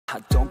I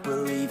don't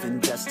believe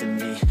in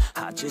destiny,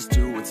 I just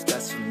do what's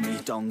best for me.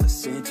 Don't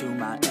listen to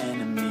my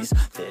enemies,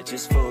 they're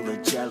just full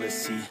of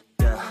jealousy.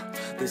 Yeah,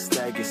 this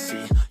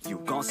legacy,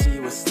 you gon' see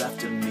what's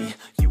left of me.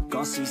 You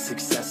gon' see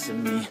success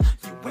in me,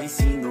 you ain't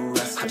seen the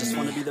rest of me. I just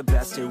wanna be the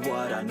best at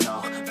what I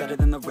know, better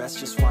than the rest,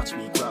 just watch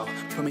me grow.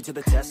 Put me to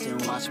the test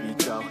and watch me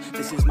go.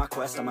 This is my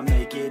quest, I'ma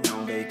make it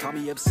known. They call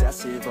me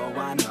obsessive, oh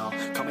I know.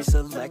 Call me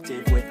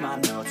selective with my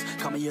notes,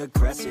 call me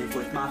aggressive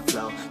with my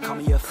flow. Call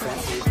me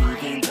offensive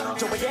even though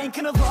Joe, I ain't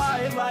gonna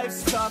lie,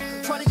 life's tough.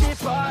 Try to get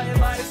by,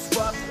 life's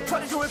rough. Try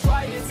to do it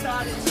right, it's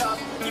not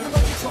enough. Even though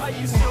you try,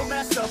 you still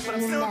mess up. But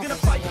I'm still gonna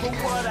fight for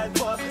what I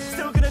love.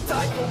 Still gonna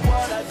die for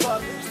what I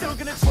love. Still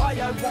gonna try,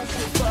 I won't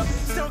give up.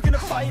 Still gonna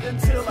fight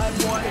until I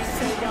won. They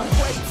say I'm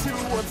way too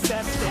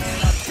obsessed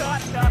and I've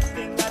got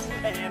nothing left,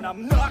 and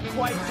I'm not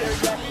quite there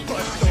yet.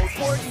 But those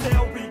words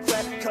they'll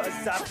regret,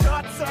 cause I've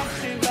got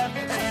something left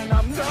and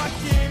I'm not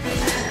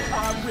giving in.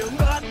 I will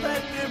not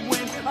let them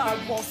win, I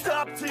won't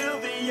stop till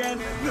the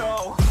end,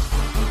 no.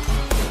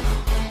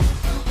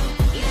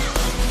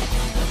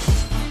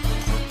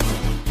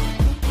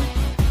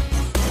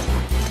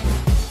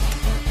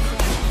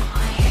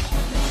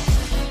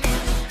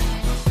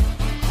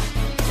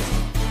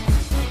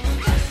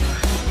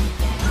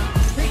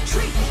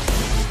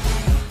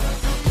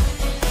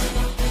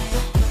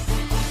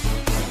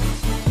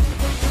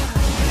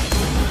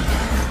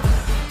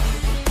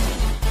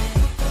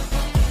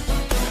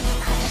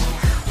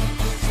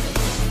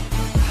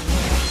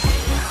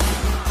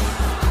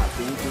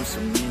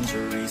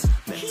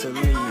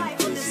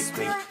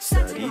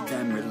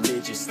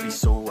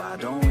 So I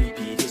don't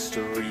repeat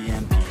history,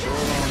 and people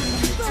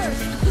only look to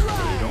me.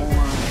 They don't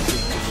want a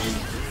victory,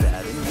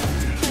 bad enough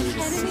to get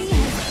a seat.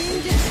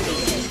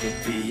 Leave it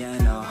be, I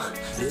know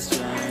this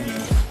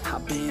journey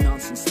I've been on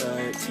since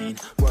 13,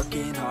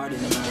 working hard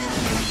and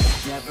learning,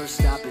 never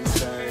stopping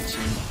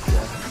searching.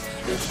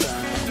 Yeah, it's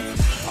burning,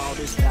 all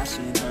this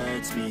passion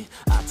hurts me.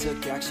 I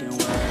took action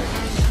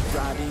working,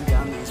 writing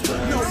down these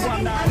words. No,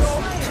 I'm not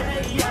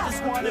okay, I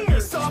just wanna be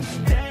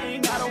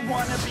something. I don't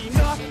wanna be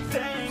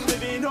nothing,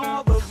 living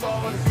all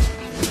alone.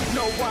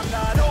 No, I'm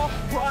not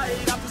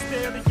alright, I'm just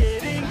barely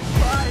getting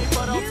by.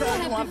 But I'll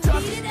tell you I'm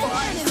just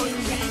fine, so you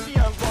leave me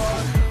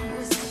alone.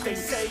 They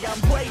say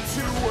I'm way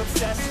too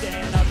obsessed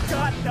and I've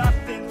got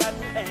nothing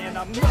left, and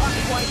I'm not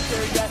quite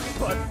there yet.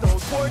 But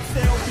those words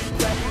they'll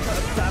regret,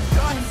 cause I've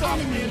got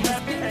something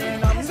left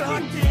and I'm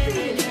not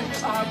giving in.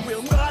 I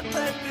will not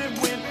let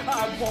them win,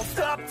 I won't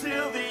stop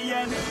till the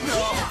end,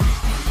 no.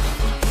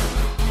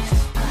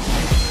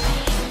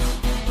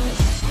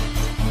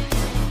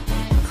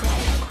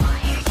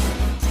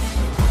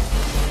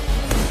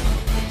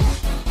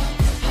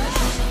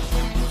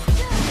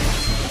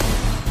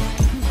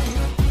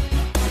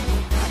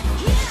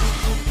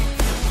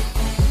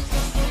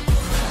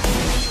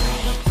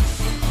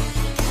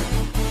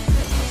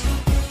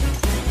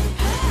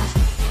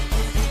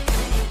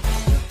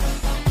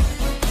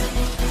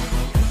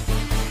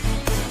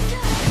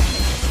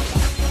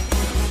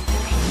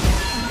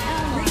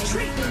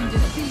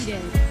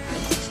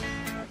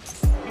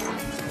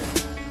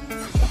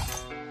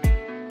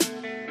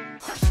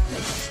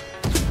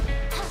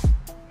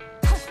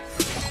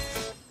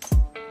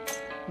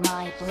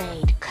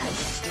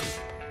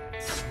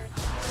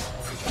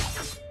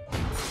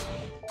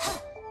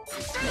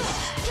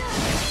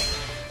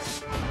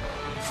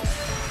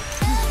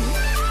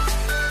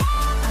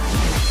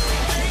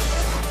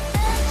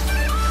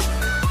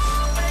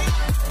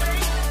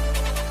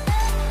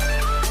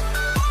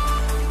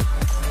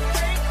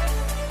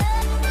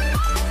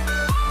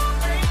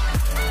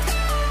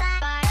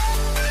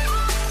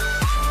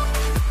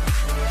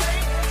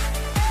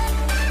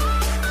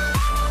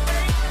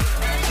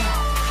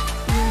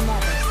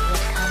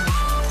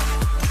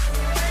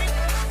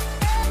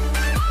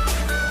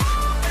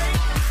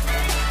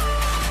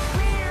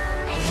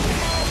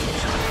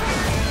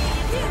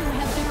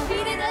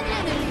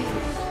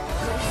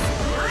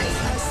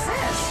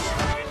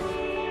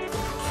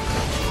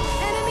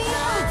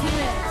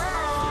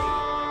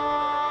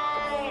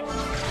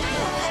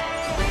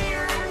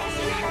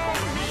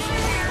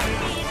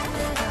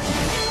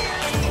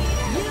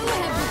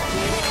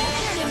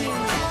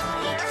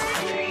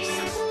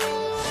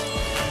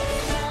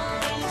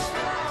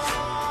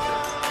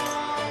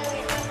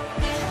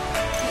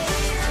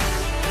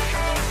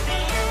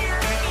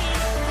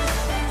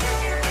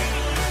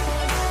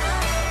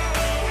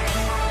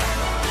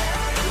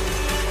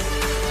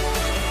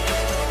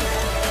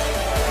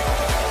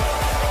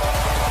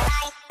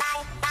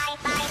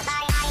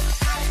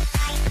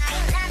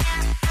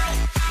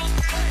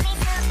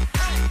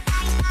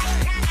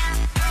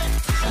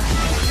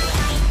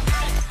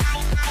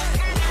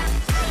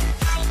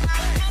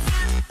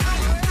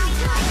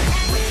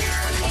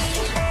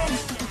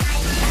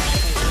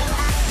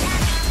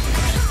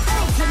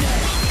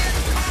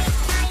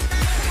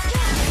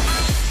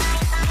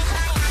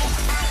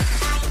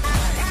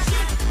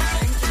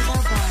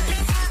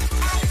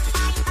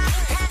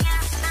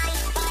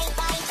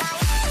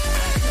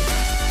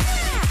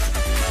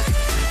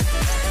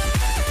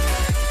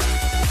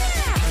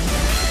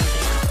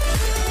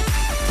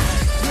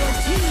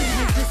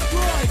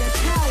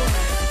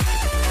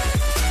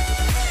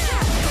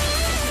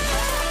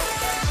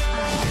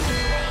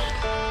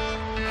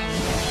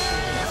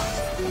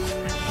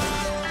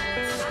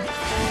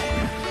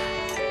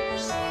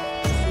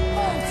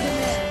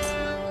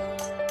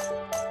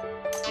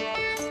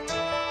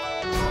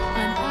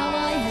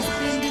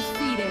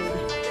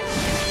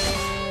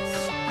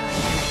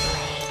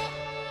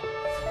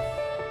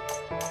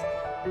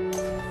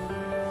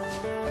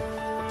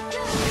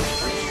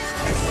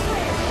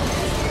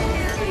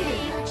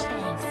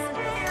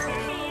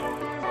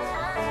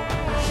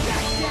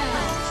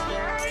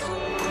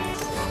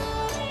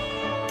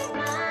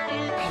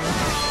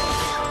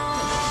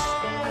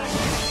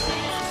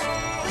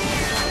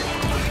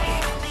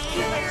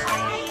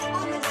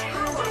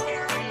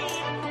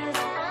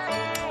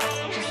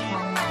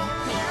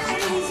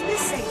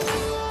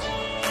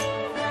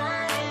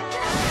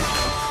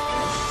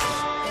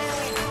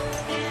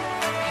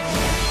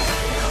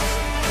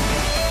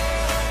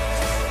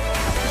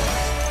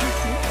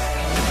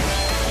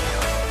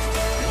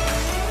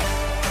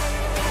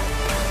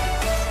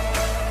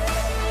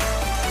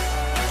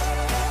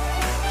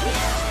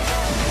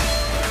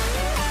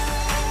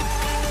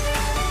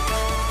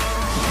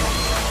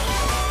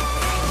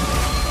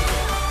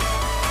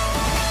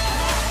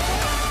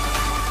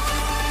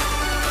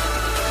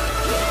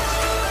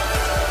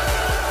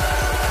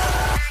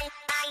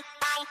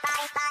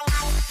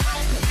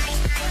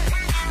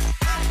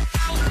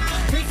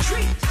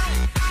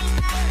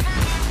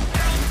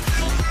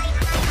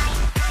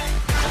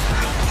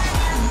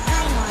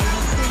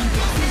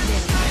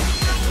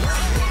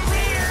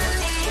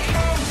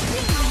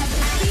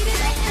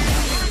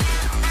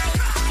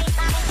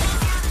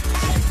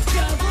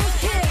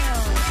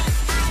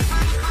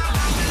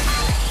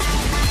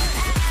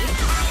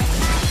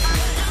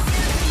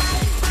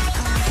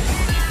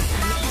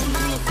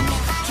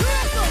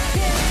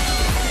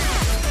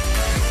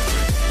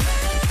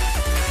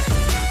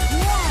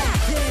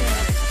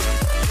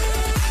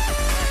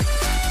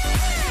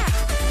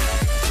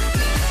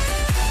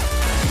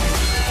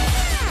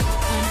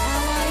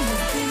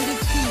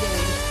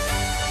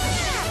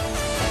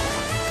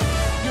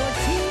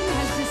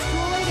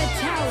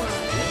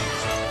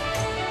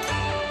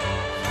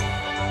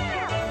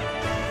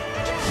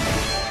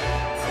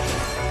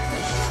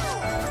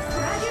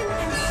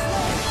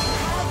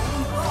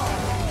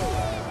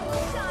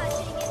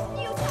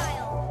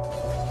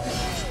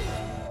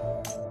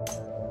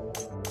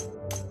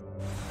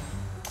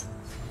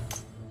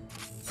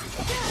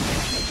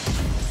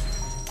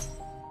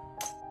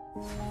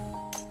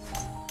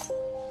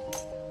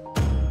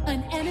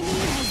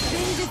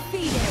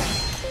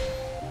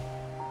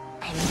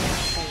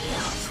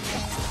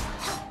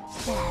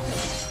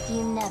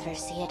 never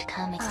see it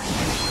coming.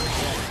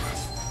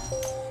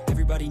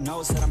 Everybody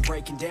knows that I'm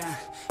breaking down.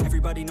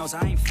 Everybody knows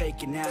I ain't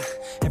faking now.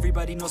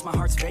 Everybody knows my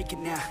heart's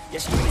vacant now. Yeah,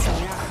 she hates me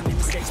now. I'm in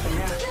the States for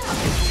now. I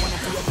never wanna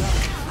be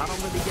alone. I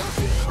don't really ever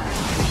feel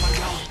on my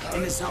own.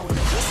 In the zone.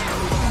 Listen to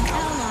what I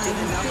know.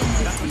 Didn't know.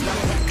 That's when I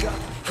back up.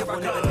 I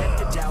won't ever let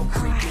the doubt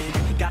creep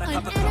in. Gotta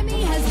pop a couple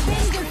more.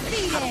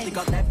 I don't think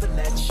I'll ever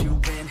let you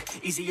in.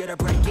 Easier to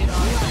break it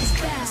off than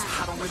fast.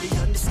 I don't really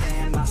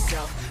understand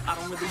myself. I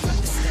don't really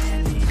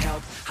understand, need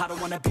help. I don't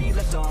wanna be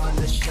left on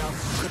the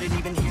shelf. Couldn't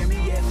even hear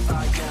me if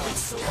I yelled.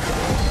 So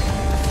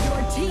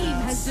your team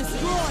has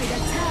destroyed a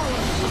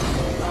tower.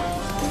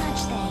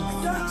 Much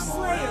thanks. Dark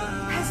Slayer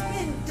has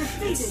been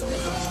defeated. it's so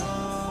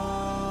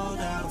cold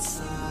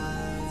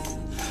outside.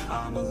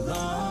 I'm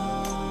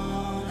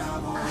alone.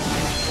 I'm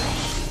alone.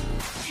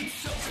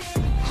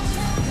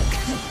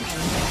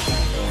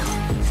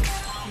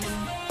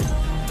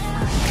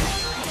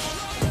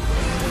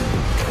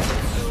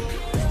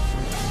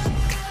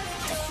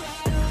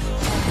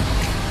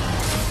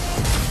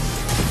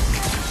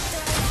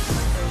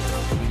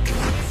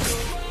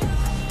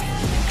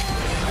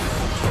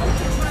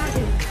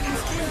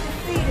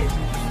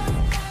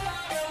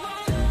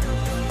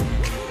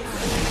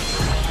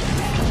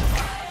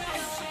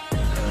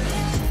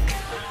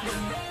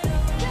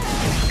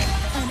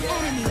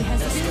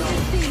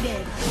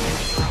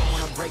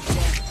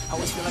 I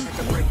always feel like I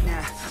could break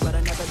now, but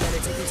I never let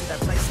it take me to that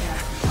place now.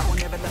 I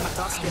won't ever let my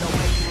thoughts get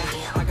away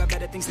now. I got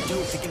better things to do,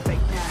 thinking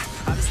fake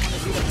now. I just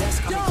wanna be the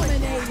best, call me great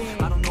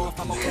now. I don't know if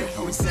I'm okay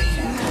or insane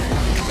now. I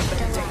remember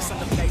better days on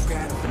the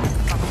playground.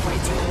 Find my way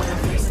to when I'm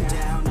facing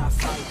down, I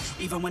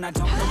fight. Even when I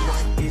don't know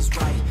what is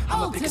right,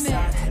 I'ma pick a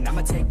side and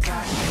I'ma take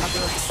pride. I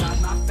will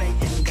decide my fate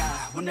and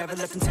die. Will never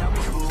let them tell me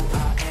who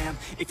I am.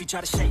 If you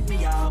try to shake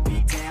me, I'll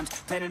be damned.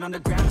 Planet on the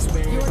ground is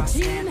where your I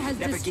stand. Team has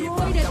never give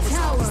destroyed up, a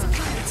tower.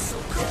 It's so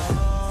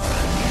cold.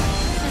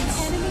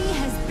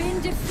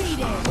 Defeated.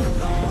 Time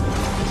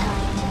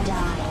to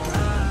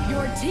die.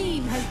 Your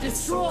team has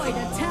destroyed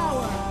a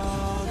tower.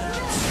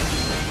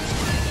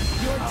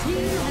 Your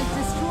team has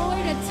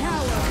destroyed a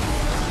tower.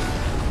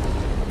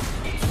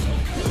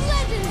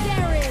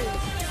 Legendary.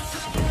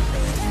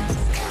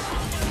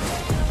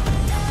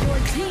 Your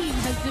team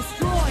has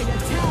destroyed a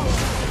tower.